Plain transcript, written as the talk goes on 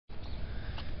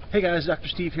Hey guys, Dr.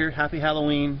 Steve here. Happy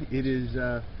Halloween. It is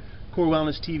Core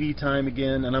Wellness TV time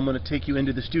again, and I'm going to take you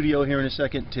into the studio here in a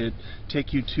second to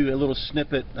take you to a little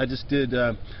snippet. I just did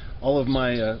all of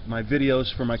my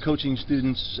videos for my coaching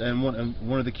students, and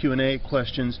one of the Q&A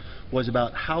questions was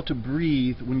about how to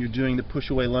breathe when you're doing the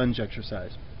push-away lunge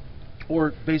exercise,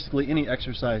 or basically any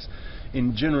exercise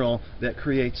in general that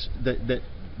creates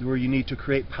where you need to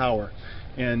create power.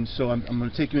 And so I'm going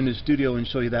to take you into the studio and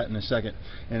show you that in a second.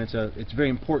 And it's very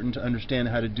important to understand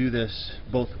how to do this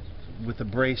both with the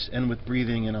brace and with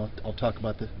breathing, and I'll talk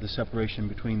about the separation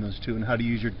between those two and how to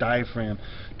use your diaphragm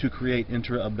to create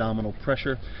intra-abdominal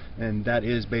pressure. And that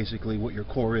is basically what your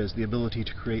core is, the ability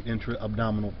to create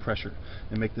intra-abdominal pressure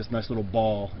and make this nice little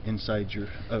ball inside your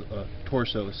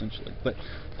torso, essentially. But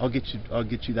I'll get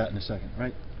you that in a second,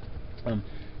 right?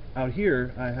 Out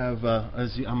here I have, I'm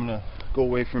going to go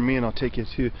away from me and I'll take you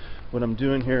to what I'm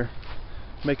doing here,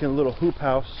 making a little hoop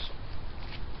house,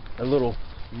 a little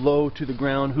low to the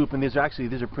ground hoop, and these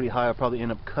are pretty high. I'll probably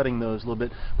end up cutting those a little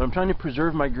bit, but I'm trying to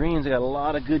preserve my greens. I got a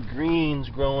lot of good greens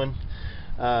growing,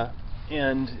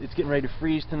 and it's getting ready to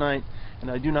freeze tonight,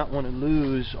 and I do not want to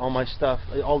lose all my stuff.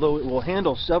 Although it will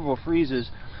handle several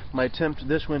freezes, my attempt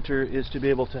this winter is to be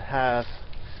able to have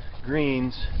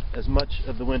greens as much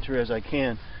of the winter as I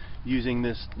can using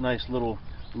this nice little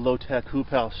low-tech hoop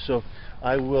house. So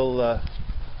I'll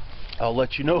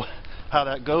let you know how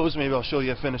that goes. Maybe I'll show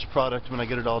you a finished product when I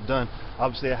get it all done.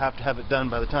 Obviously I have to have it done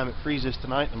by the time it freezes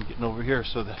tonight. I'm getting over here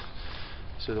so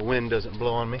the wind doesn't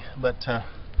blow on me, but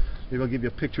maybe I'll give you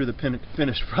a picture of the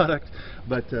finished product.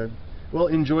 But well,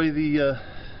 enjoy the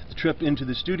trip into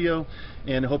the studio,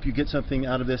 and I hope you get something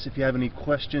out of this. If you have any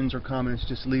questions or comments,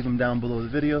 just leave them down below the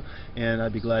video and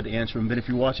I'd be glad to answer them. But if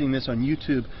you're watching this on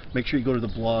YouTube, make sure you go to the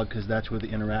blog, because that's where the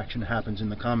interaction happens, in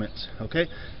the comments. Okay,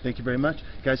 thank you very much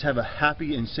guys. Have a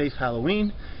happy and safe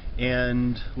Halloween,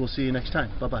 and we'll see you next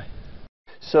time. Bye bye.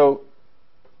 So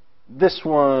this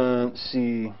one, let's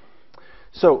see,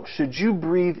 so should you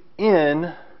breathe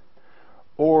in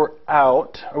or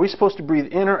out? Are we supposed to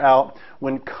breathe in or out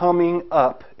when coming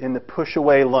up in the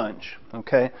push-away lunge?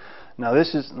 Okay. Now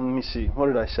this is, let me see, what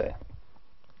did I say?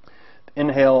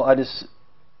 Inhale.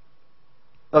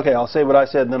 Okay, I'll say what I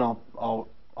said, and then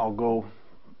I'll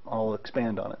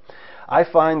expand on it. I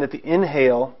find that the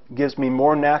inhale gives me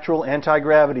more natural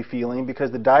anti-gravity feeling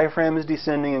because the diaphragm is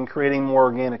descending and creating more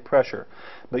organic pressure.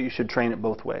 But you should train it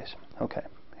both ways. Okay.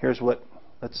 Here's what.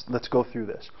 Let's go through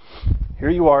this. Here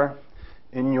you are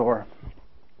in your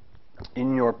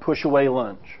push-away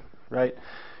lunge, right?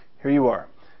 Here you are.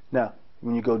 Now,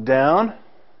 when you go down,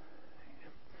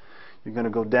 you're going to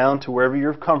go down to wherever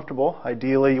you're comfortable.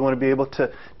 Ideally, you want to be able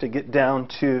to get down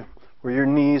to where your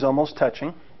knees almost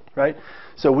touching, right?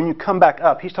 So when you come back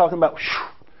up, he's talking about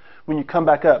when you come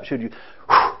back up, should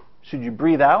you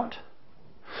breathe out,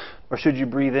 or should you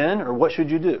breathe in, or what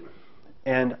should you do?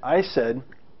 And I said,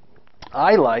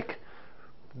 I like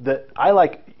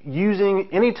using,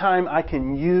 anytime I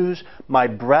can use my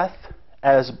breath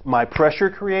as my pressure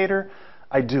creator,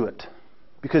 I do it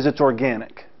because it's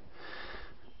organic.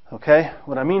 Okay?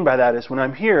 What I mean by that is when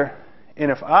I'm here, and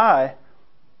if I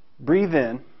breathe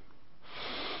in,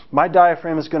 my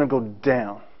diaphragm is going to go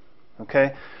down.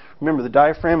 Okay? Remember, the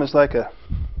diaphragm is like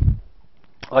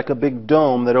a big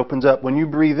dome that opens up. When you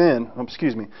breathe in,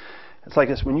 excuse me, it's like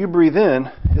this. When you breathe in,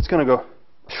 it's going to go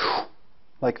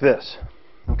like this.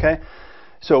 Okay?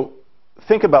 So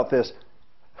think about this.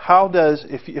 How does,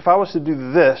 if I was to do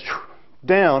this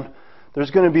down,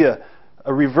 there's going to be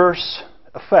a reverse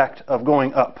effect of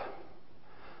going up.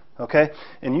 Okay?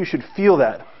 And you should feel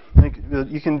that.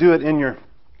 You can do it in your,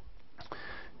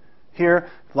 here,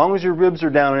 as long as your ribs are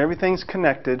down and everything's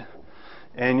connected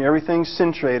and everything's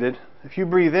centrated, if you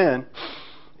breathe in,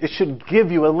 it should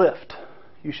give you a lift.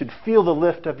 You should feel the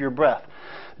lift of your breath.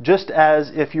 Just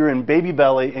as if you're in baby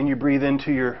belly and you breathe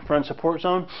into your front support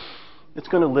zone, it's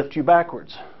going to lift you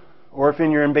backwards. Or if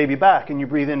you're in baby back and you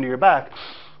breathe into your back,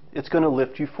 it's going to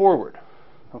lift you forward.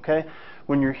 Okay?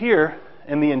 When you're here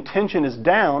and the intention is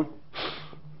down,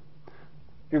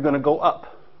 you're going to go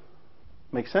up.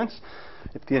 Make sense?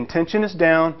 If the intention is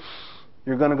down,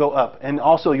 you're going to go up. And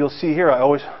also you'll see here, I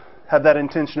always have that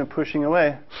intention of pushing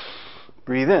away.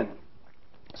 Breathe in.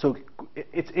 So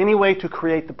it's any way to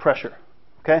create the pressure.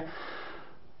 Okay?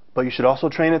 But you should also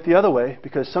train it the other way,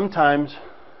 because sometimes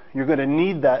you're going to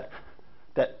need that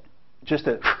just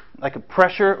like a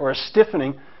pressure or a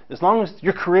stiffening. As long as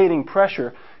you're creating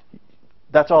pressure,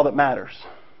 that's all that matters.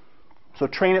 So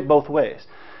train it both ways.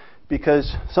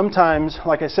 Because sometimes,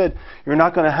 like I said, you're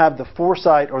not going to have the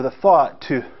foresight or the thought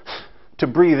to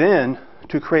breathe in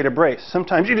to create a brace.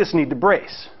 Sometimes you just need to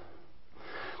brace.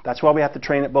 That's why we have to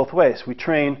train it both ways. We have to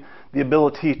train the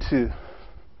ability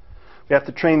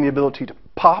to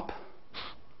pop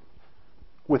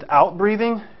without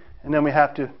breathing, and then we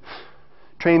have to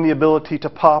train the ability to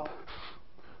pop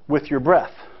with your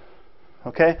breath.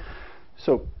 Okay?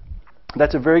 So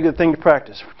that's a very good thing to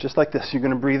practice. Just like this. You're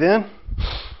going to breathe in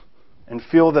and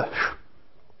feel the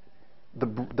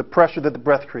pressure that the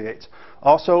breath creates.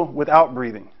 Also, without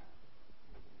breathing.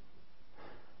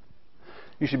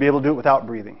 You should be able to do it without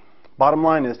breathing. Bottom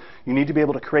line is, you need to be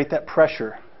able to create that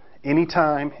pressure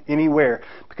anytime, anywhere,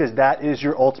 because that is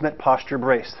your ultimate posture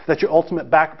brace. That's your ultimate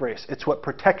back brace. It's what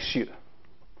protects you.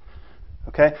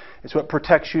 Okay? It's what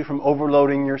protects you from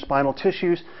overloading your spinal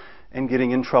tissues and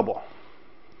getting in trouble.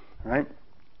 Right?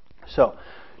 So,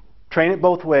 train it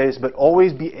both ways, but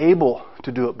always be able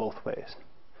to do it both ways.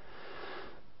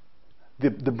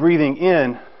 The breathing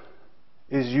in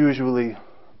is usually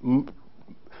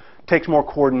takes more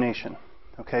coordination.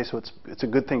 Okay, so it's a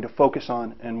good thing to focus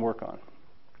on and work on.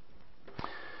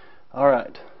 All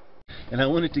right. And I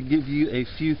wanted to give you a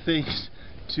few things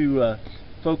to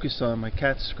focus on. My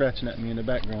cat's scratching at me in the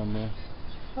background there.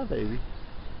 Hi, baby.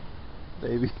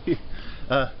 Baby.